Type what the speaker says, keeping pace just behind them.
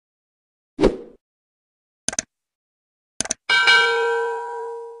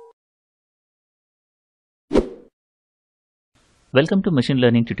Welcome to machine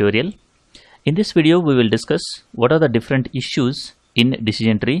learning tutorial. In this video we will discuss what are the different issues in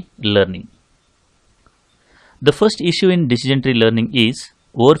decision tree learning. The first issue in decision tree learning is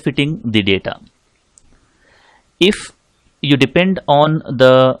overfitting the data. If you depend on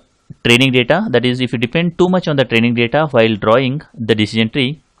the training data, that is if you depend too much on the training data while drawing the decision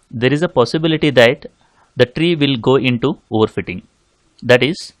tree, there is a possibility that the tree will go into overfitting. That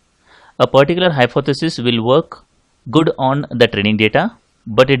is, a particular hypothesis will work good on the training data,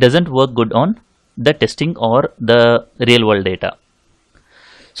 but it doesn't work good on the testing or the real world data.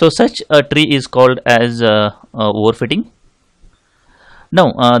 So such a tree is called as overfitting.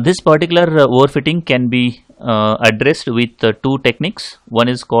 Now this particular overfitting can be addressed with two techniques. One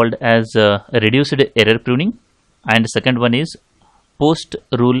is called as reduced error pruning, and the second one is post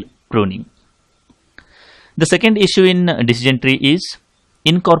rule pruning. The second issue in decision tree is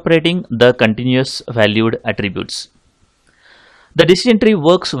incorporating the continuous valued attributes. The decision tree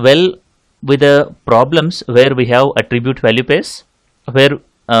works well with the problems where we have attribute value pairs, where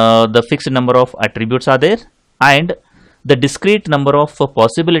the fixed number of attributes are there and the discrete number of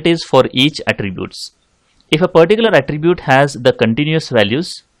possibilities for each attributes. If a particular attribute has the continuous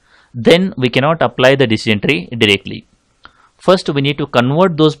values, then we cannot apply the decision tree directly. First, we need to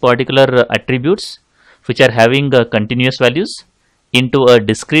convert those particular attributes which are having continuous values into a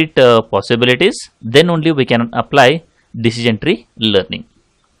discrete possibilities, then only we can apply decision tree learning.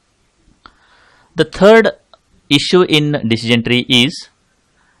 The third issue in decision tree is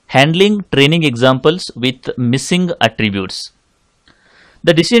handling training examples with missing attributes.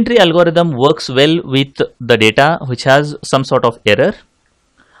 The decision tree algorithm works well with the data which has some sort of error,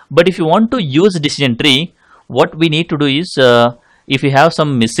 but if you want to use decision tree, what we need to do is if we have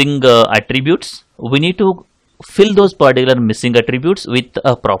some missing attributes, we need to fill those particular missing attributes with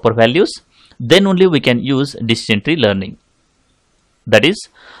proper values, then only we can use decision tree learning. That is,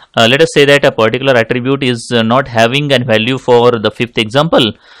 let us say that a particular attribute is not having a value for the fifth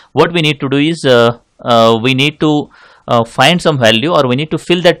example. What we need to do is we need to find some value, or we need to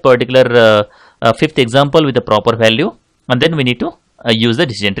fill that particular fifth example with a proper value, and then we need to use the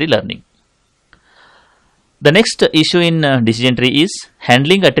decision tree learning. The next issue in decision tree is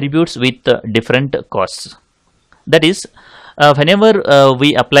handling attributes with different costs. That is, whenever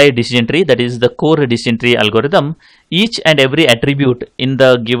we apply decision tree, that is the core decision tree algorithm, each and every attribute in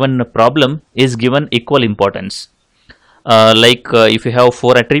the given problem is given equal importance. If you have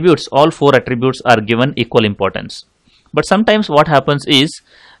 4 attributes, all 4 attributes are given equal importance. But sometimes what happens is,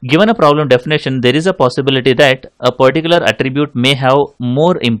 given a problem definition, there is a possibility that a particular attribute may have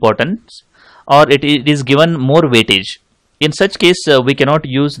more importance, or it is given more weightage. In such case, we cannot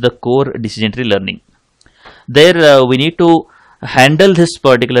use the core decision tree learning. There we need to handle this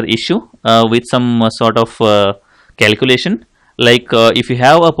particular issue with some sort of calculation. Like if you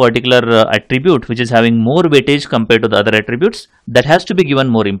have a particular attribute which is having more weightage compared to the other attributes, that has to be given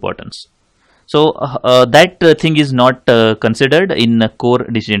more importance. So that thing is not considered in core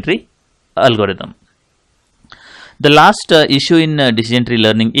decision tree algorithm. The last issue in decision tree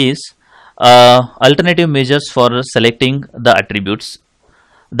learning is alternative measures for selecting the attributes.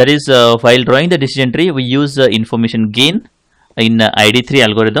 That is, while drawing the decision tree, we use information gain in ID3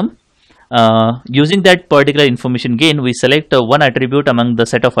 algorithm. Using that particular information gain, we select one attribute among the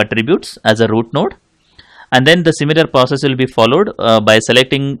set of attributes as a root node, and then the similar process will be followed by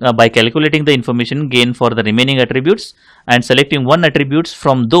calculating the information gain for the remaining attributes and selecting one attributes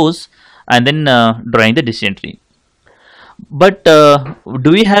from those, and then drawing the decision tree. But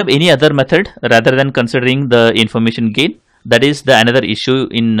do we have any other method rather than considering the information gain? That is the another issue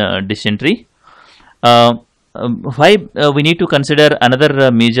in decision tree. Why we need to consider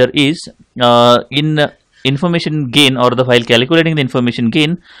another measure is in information gain, or while calculating the information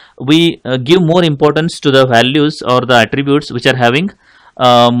gain, we give more importance to the values or the attributes which are having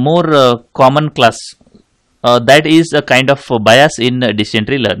more common class. That is a kind of bias in decision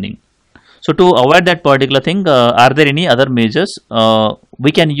tree learning. So to avoid that particular thing, are there any other measures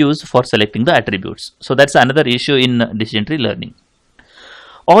we can use for selecting the attributes? So that's another issue in decision tree learning.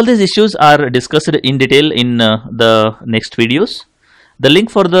 All these issues are discussed in detail in the next videos. The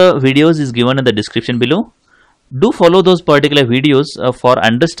link for the videos is given in the description below. Do follow those particular videos for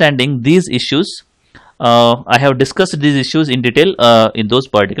understanding these issues. I have discussed these issues in detail in those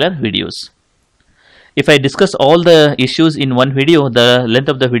particular videos. If I discuss all the issues in one video, the length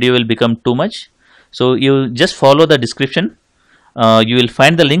of the video will become too much. So you just follow the description. You will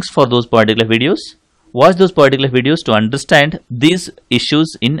find the links for those particular videos. Watch those particular videos to understand these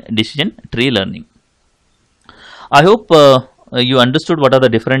issues in decision tree learning. I hope you understood what are the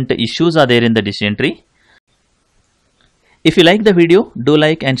different issues are there in the decision tree. If you like the video, do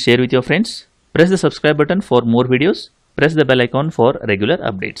like and share with your friends. Press the subscribe button for more videos. Press the bell icon for regular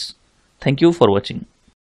updates. Thank you for watching.